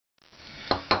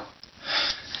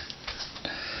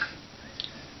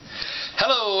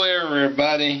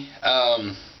everybody.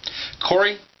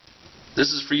 Corey,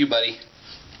 this is for you, buddy.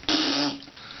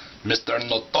 Mr.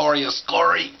 Notorious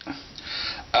Corey.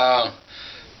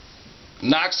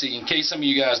 Noxie, in case some of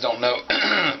you guys don't know,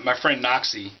 my friend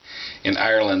Noxie in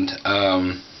Ireland,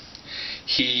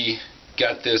 he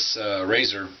got this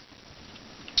razor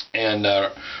and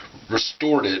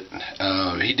restored it.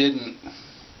 He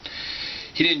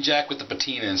didn't jack with the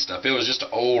patina and stuff. It was just an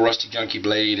old rusty junky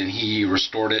blade, and he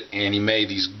restored it, and he made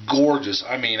these gorgeous,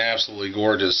 I mean absolutely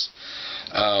gorgeous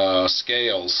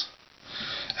scales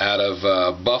out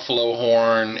of buffalo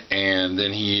horn, and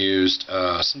then he used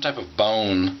some type of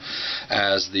bone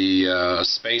as the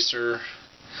spacer,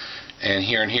 and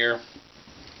here,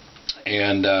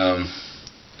 and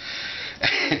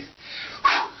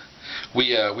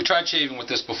we tried shaving with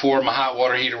this before. My hot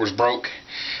water heater was broke,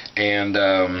 and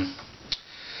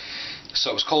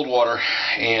so it was cold water,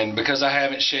 and because I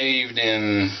haven't shaved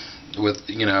in I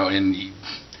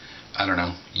don't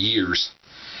know, years,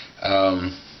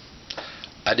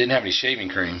 I didn't have any shaving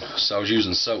cream, so I was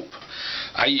using soap.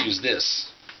 I use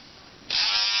this.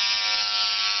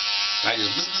 I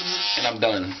just, and I'm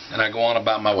done, and I go on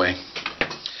about my way.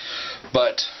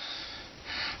 But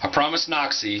I promised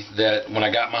Noxie that when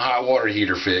I got my hot water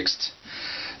heater fixed,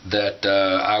 that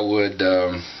I would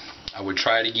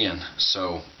try it again.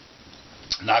 So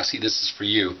Noxie, this is for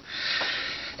you.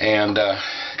 And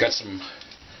got some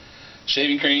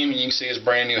shaving cream, and you can see it's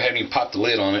brand new. I haven't even popped the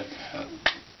lid on it.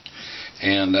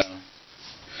 And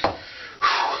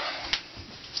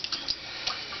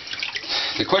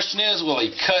the question is, will he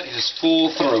cut his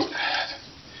full throat?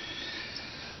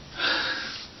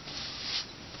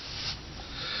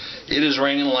 It is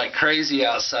raining like crazy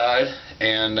outside,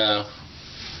 and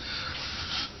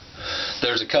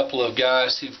there's a couple of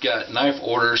guys who've got knife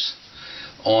orders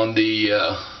on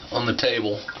the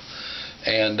table,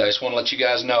 and I just want to let you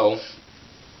guys know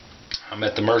I'm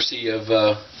at the mercy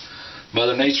of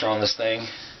Mother Nature on this thing.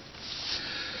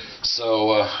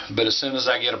 So, but as soon as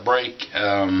I get a break,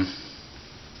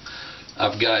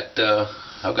 I've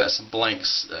got some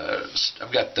blanks.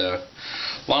 I've got the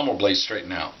lawnmower blades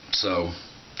straightened out. So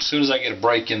as soon as I get a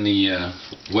break in the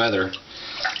weather,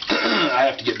 I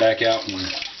have to get back out and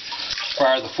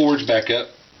fire the forge back up.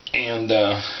 And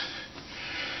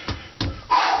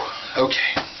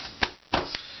okay,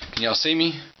 can y'all see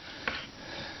me?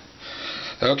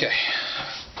 Okay.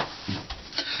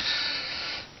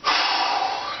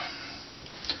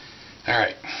 All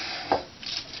right.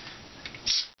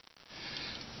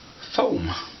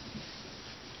 Foam.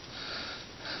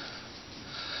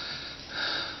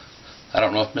 I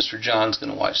don't know if Mr. John's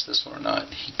going to watch this one or not.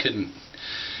 He couldn't.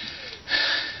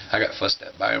 I got fussed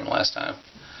at by him last time.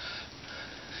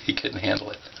 He couldn't handle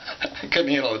it. I couldn't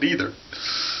handle it either.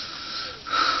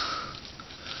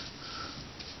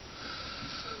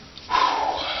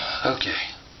 Okay.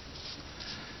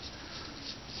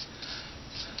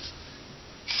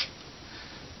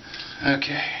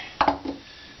 Okay.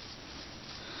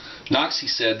 Noxie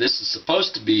said this is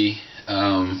supposed to be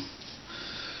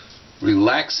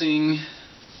relaxing.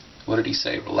 What did he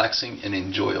say? Relaxing and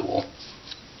enjoyable.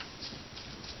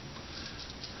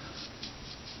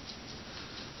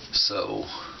 So,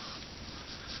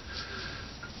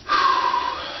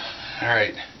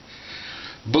 alright.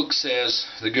 Book says,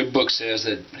 the good book says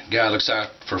that God looks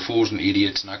out for fools and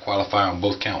idiots, and I qualify on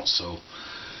both counts, so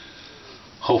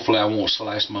hopefully I won't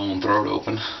slice my own throat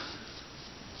open.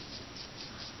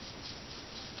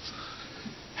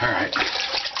 Alright.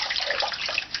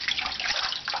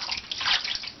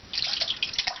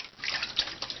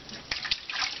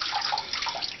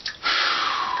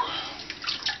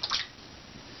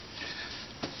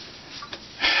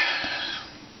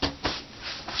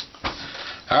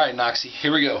 Alright, Noxie,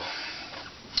 here we go.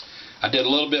 I did a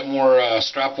little bit more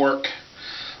strap work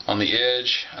on the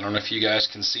edge. I don't know if you guys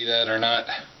can see that or not,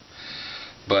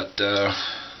 but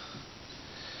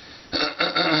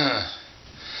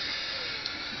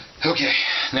okay,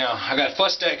 now I got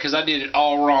fussed at because I did it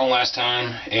all wrong last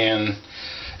time, and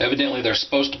evidently there's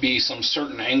supposed to be some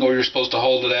certain angle you're supposed to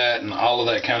hold it at and all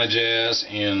of that kind of jazz,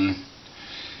 and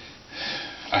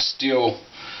I still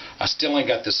ain't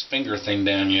got this finger thing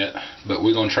down yet, but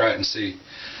we're gonna try it and see.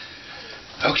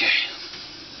 Okay.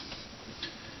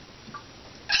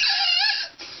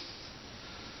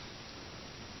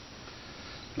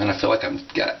 Man, I feel like I've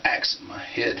got an axe in my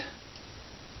head.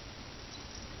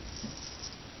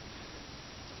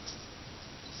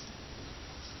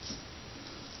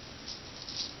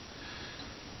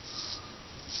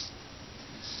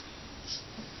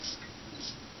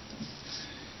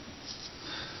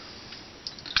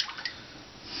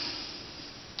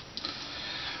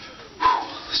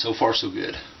 So far so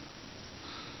good.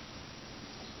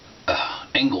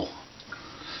 Angle.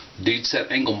 Dude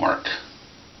set angle mark.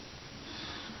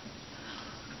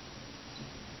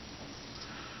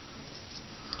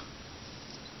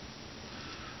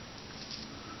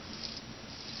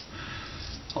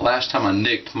 Last time I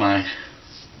nicked my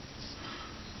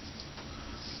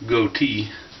goatee,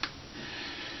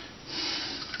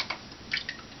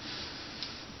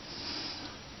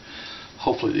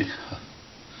 hopefully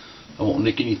I won't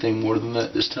nick anything more than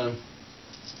that this time.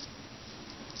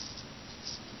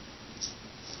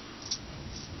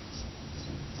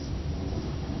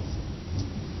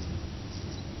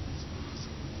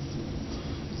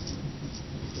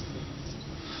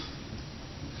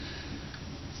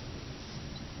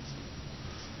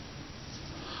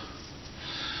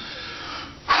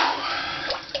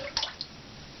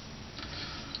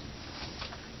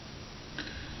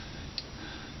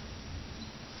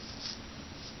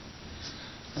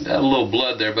 I got a little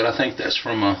blood there, but I think that's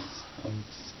from a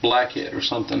blackhead or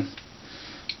something.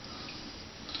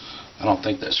 I don't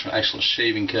think that's from actual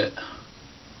shaving cut.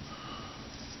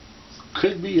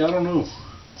 Could be, I don't know.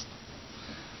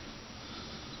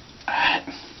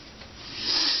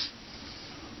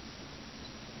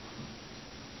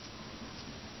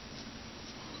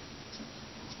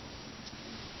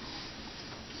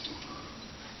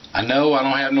 I know I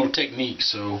don't have no technique,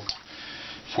 so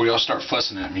before y'all start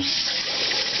fussing at me.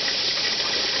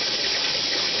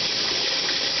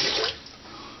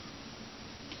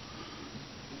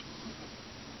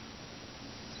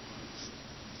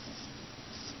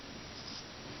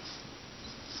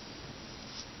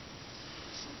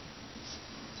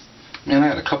 Man, I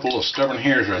had a couple little stubborn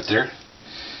hairs right there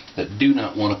that do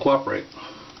not want to cooperate.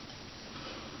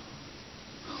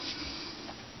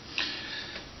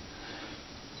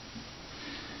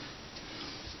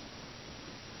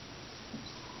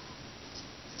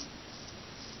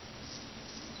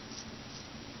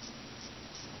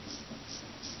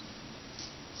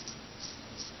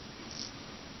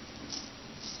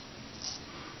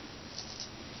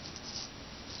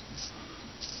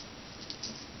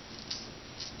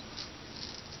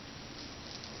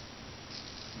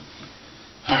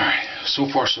 Alright, so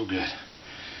far so good.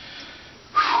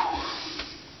 Whew.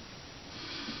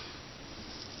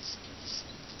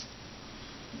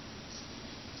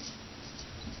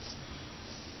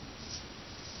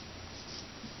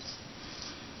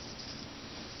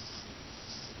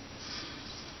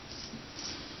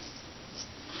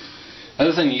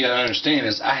 Other thing you gotta understand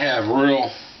is I have real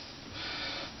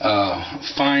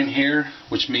fine hair,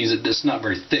 which means that it's not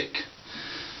very thick,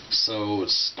 so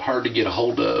it's hard to get a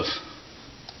hold of.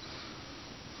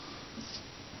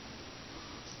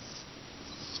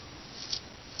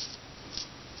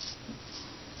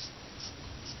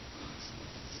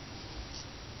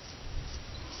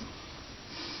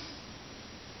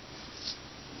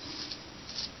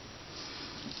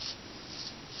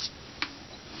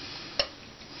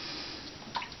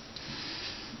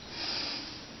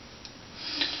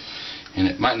 And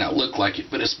it might not look like it,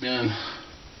 but it's been,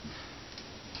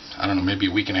 I don't know, maybe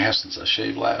a week and a half since I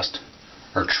shaved last.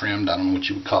 Or trimmed, I don't know what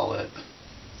you would call that.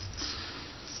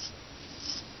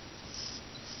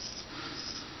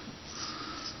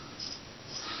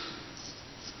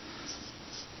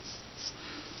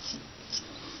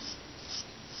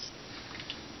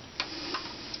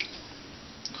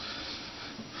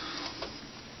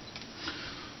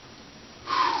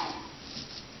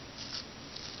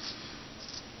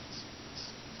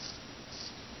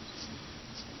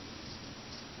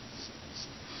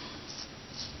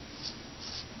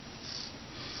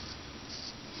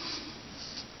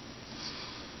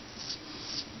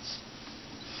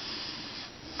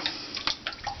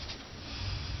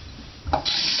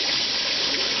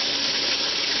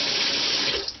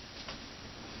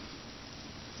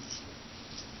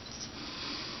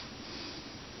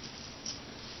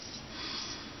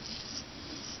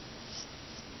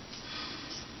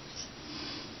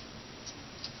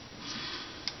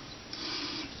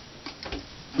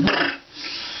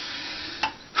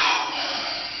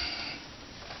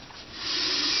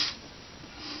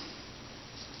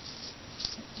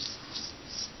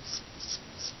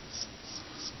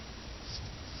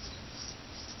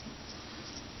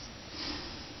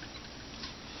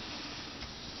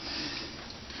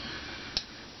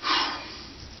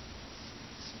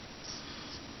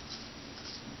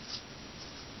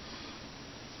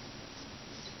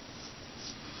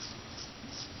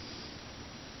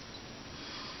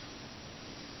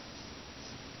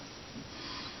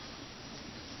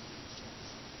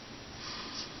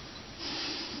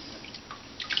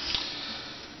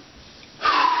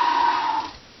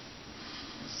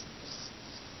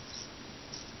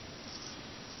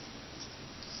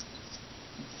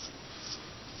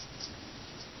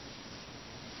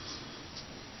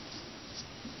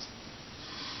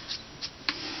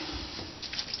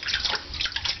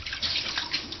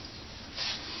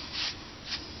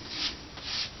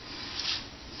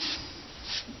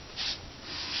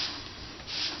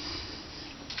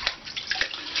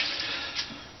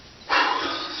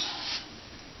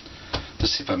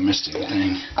 Let's see if I missed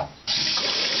anything.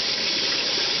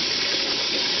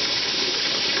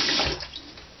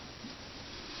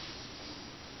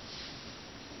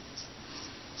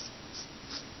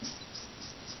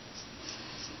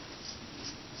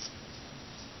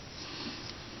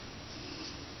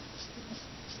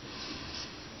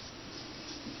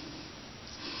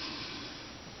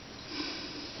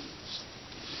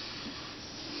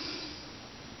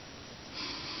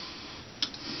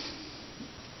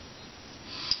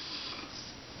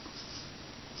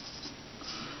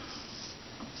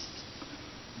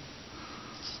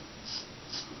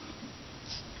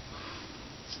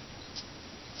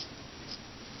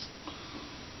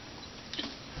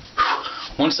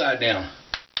 One side down.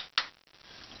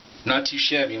 Not too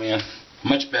shabby, man.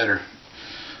 Much better.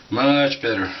 Much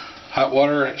better. Hot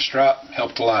water strap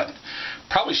helped a lot.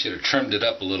 Probably should have trimmed it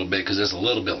up a little bit because it's a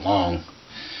little bit long.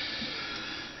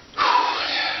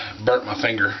 Burnt my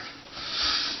finger.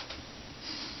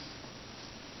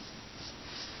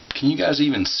 Can you guys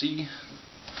even see?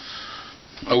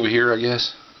 Over here, I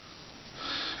guess.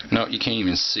 No, you can't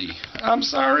even see. I'm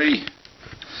sorry.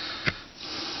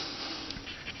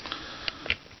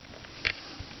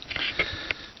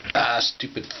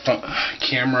 Stupid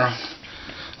camera.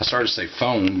 I started to say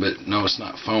phone, but no, it's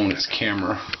not phone, it's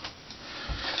camera.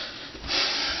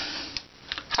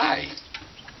 Hi.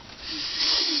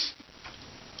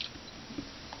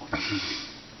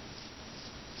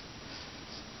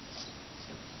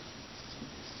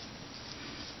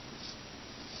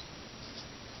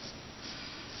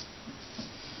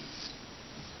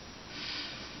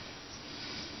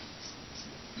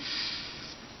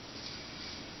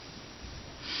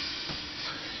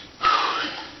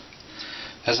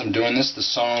 As I'm doing this, the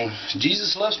song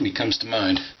Jesus Loves Me comes to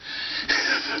mind.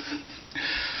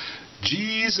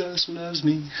 Jesus loves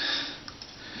me.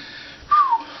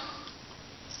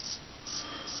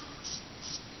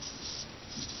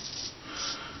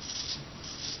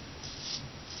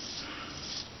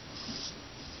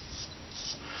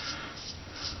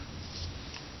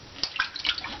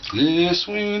 This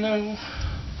we know.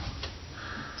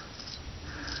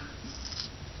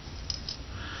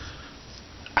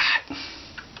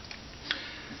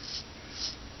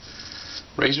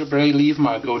 Razor blade, leave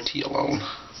my goatee alone.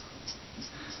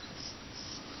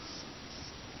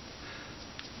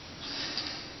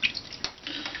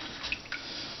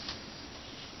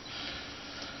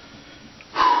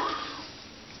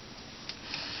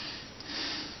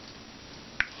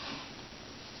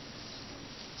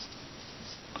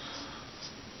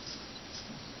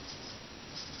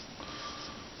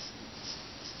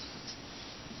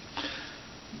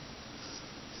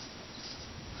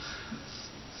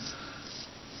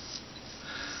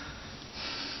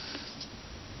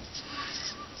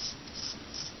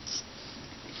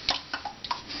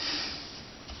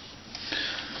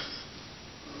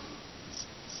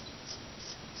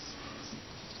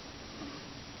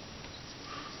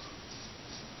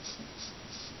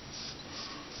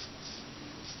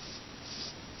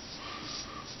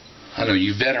 I know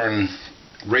you veteran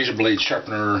razor blade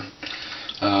sharpener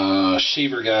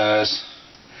shaver guys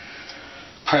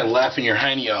probably laughing your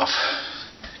hiney off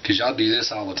because y'all do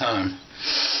this all the time.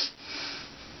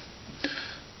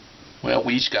 Well,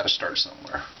 we each got to start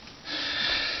somewhere.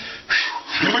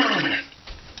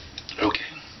 Okay.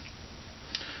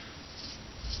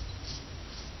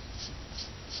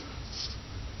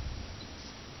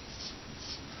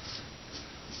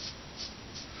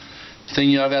 The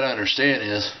thing y'all got to understand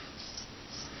is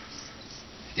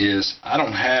I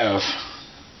don't have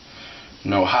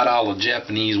no hot olive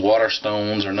Japanese water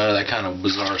stones or none of that kind of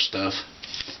bizarre stuff.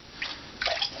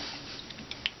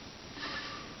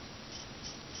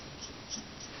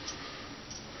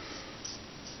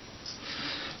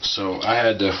 So I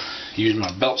had to use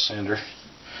my belt sander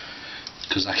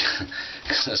because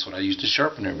that's what I use to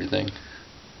sharpen everything.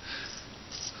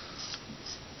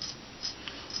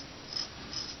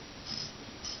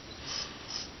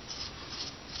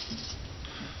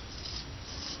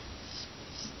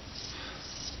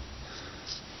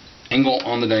 Angle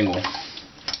on the dangle.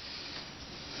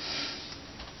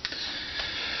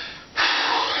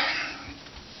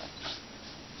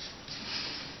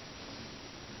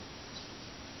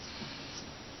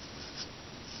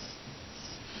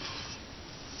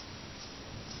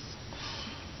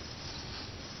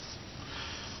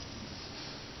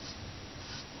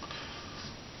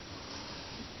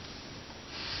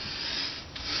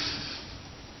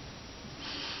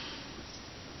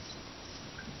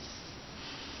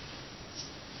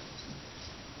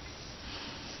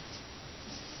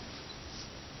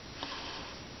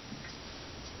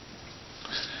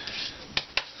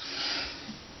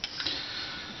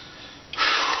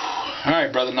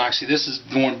 Alright, Brother Noxie, this is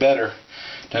going better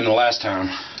than the last time.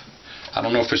 I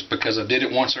don't know if it's because I did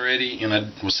it once already and I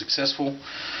was successful,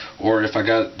 or if I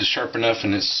got it just sharp enough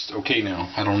and it's okay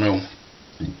now. I don't know.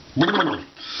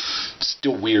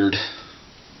 Still weird.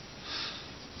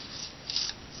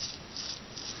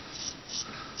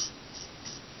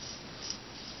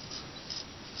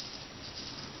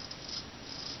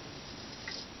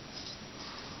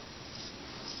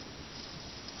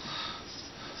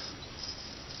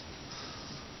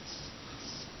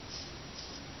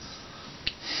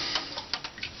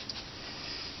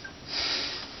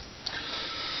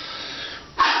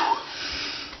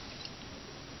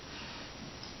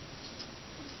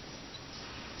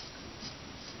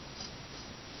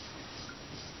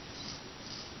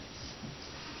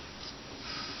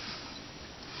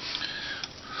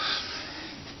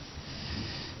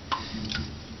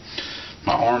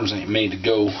 My arms ain't made to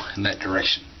go in that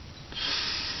direction.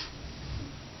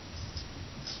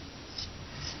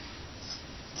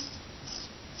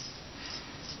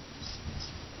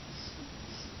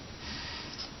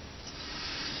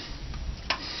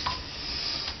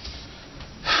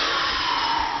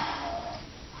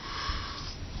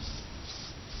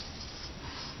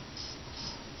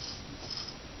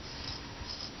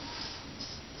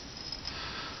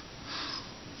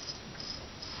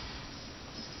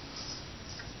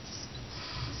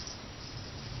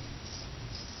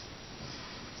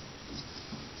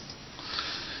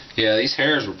 Yeah, these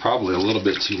hairs were probably a little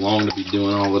bit too long to be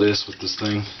doing all of this with this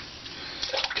thing.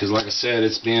 Because like I said,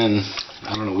 it's been,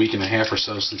 I don't know, a week and a half or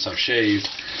so since I've shaved.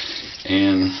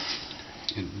 And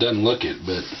it doesn't look it,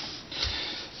 but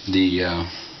the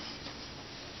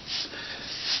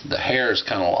hair is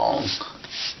kind of long.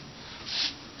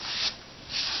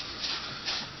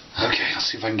 Okay,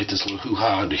 let's see if I can get this little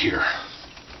hoo-ha into here.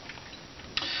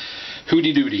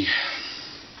 Hooty doody.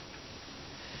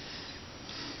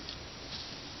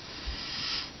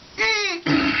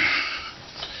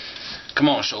 Come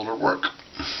on, shoulder work.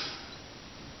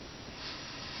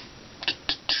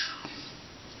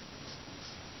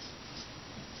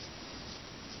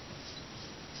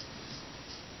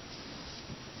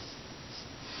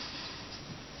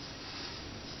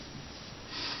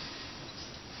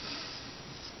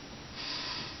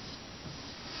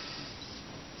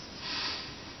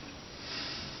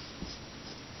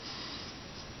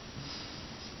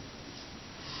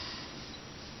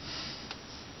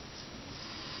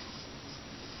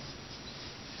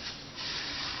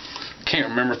 Can't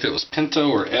remember if it was Pinto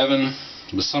or Evan,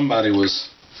 but somebody was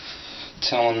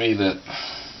telling me that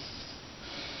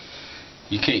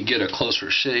you can't get a closer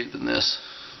shave than this.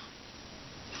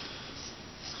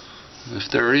 If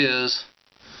there is,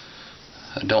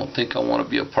 I don't think I want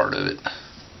to be a part of it.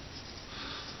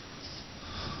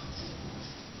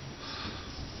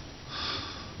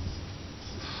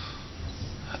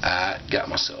 I got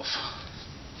myself.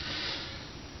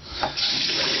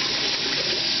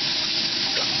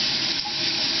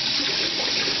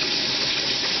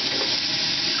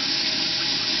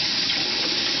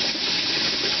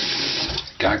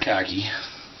 Got cocky,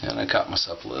 and I caught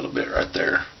myself a little bit right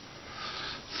there.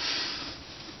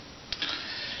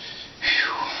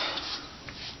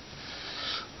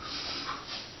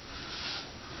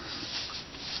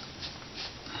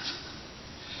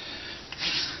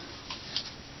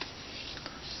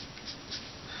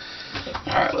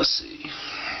 Alright, let's see.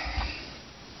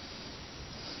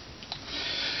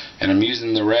 And I'm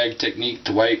using the rag technique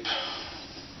to wipe.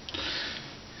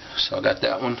 So I got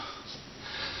that one.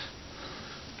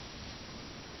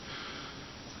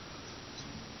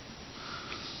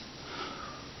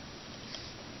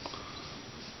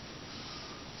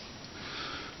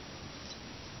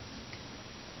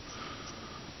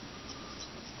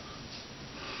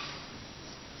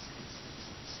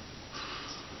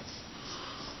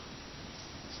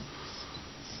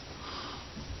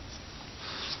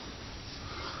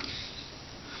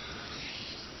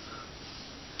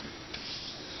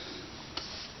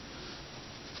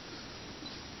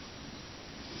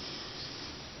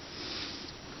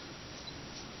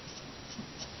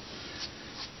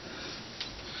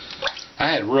 I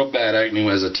had real bad acne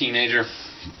as a teenager,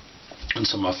 and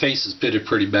so my face is pitted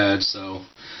pretty bad, so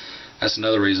that's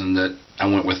another reason that I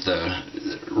went with the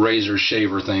razor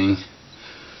shaver thing,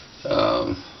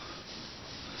 because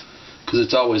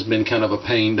it's always been kind of a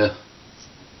pain to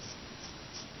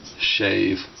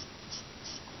shave.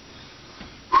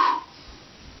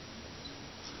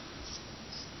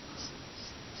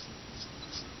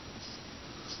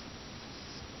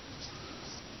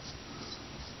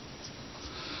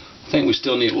 I think we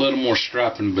still need a little more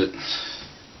strapping, but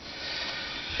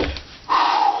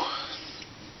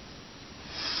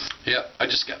Yep, I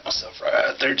just got myself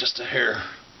right there just a hair.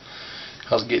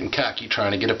 I was getting cocky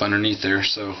trying to get up underneath there,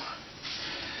 so.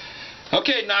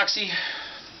 Okay, Noxie.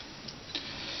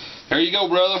 There you go,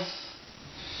 brother.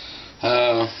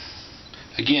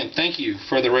 Again, thank you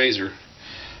for the razor.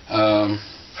 I'm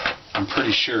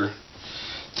pretty sure.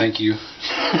 Thank you.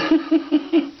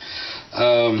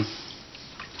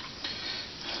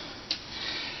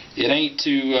 It ain't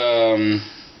to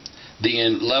the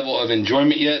level of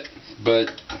enjoyment yet,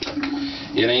 but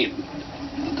it ain't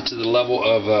to the level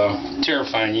of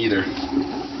terrifying either.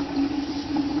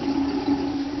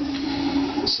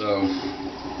 So,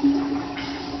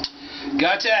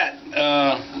 got that.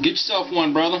 Get yourself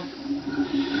one, brother.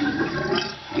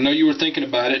 I know you were thinking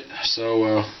about it,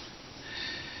 so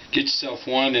get yourself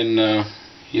one and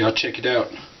y'all check it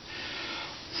out.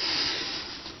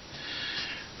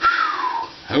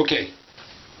 Okay.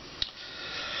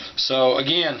 So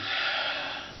again,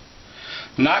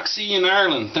 Noxie in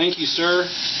Ireland, thank you, sir.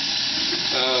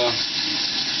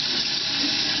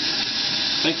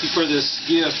 Thank you for this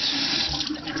gift.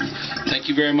 Thank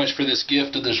you very much for this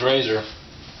gift of this razor.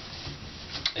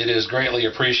 It is greatly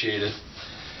appreciated.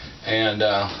 And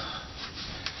alright.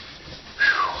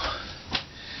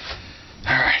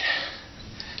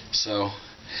 So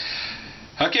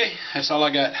okay, that's all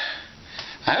I got.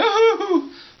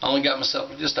 I only got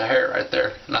myself just a hair right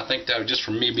there, and I think that was just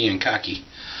from me being cocky.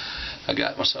 I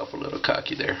got myself a little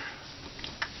cocky there.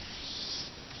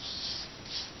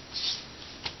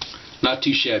 Not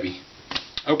too shabby.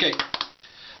 Okay,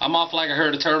 I'm off like a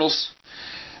herd of turtles.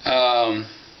 And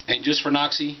just for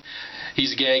Noxie,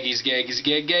 he's a gag, he's a gag, he's a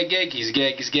gag, gag, gag, he's a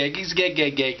gag, he's a gag, he's a gag,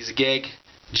 gag, gag, he's a gag.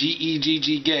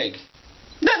 G-E-G-G, gag.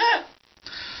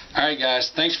 Alright guys,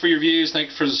 thanks for your views, thank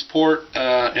you for the support,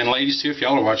 and ladies too if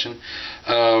y'all are watching.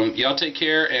 Y'all take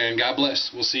care and God bless.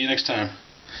 We'll see you next time.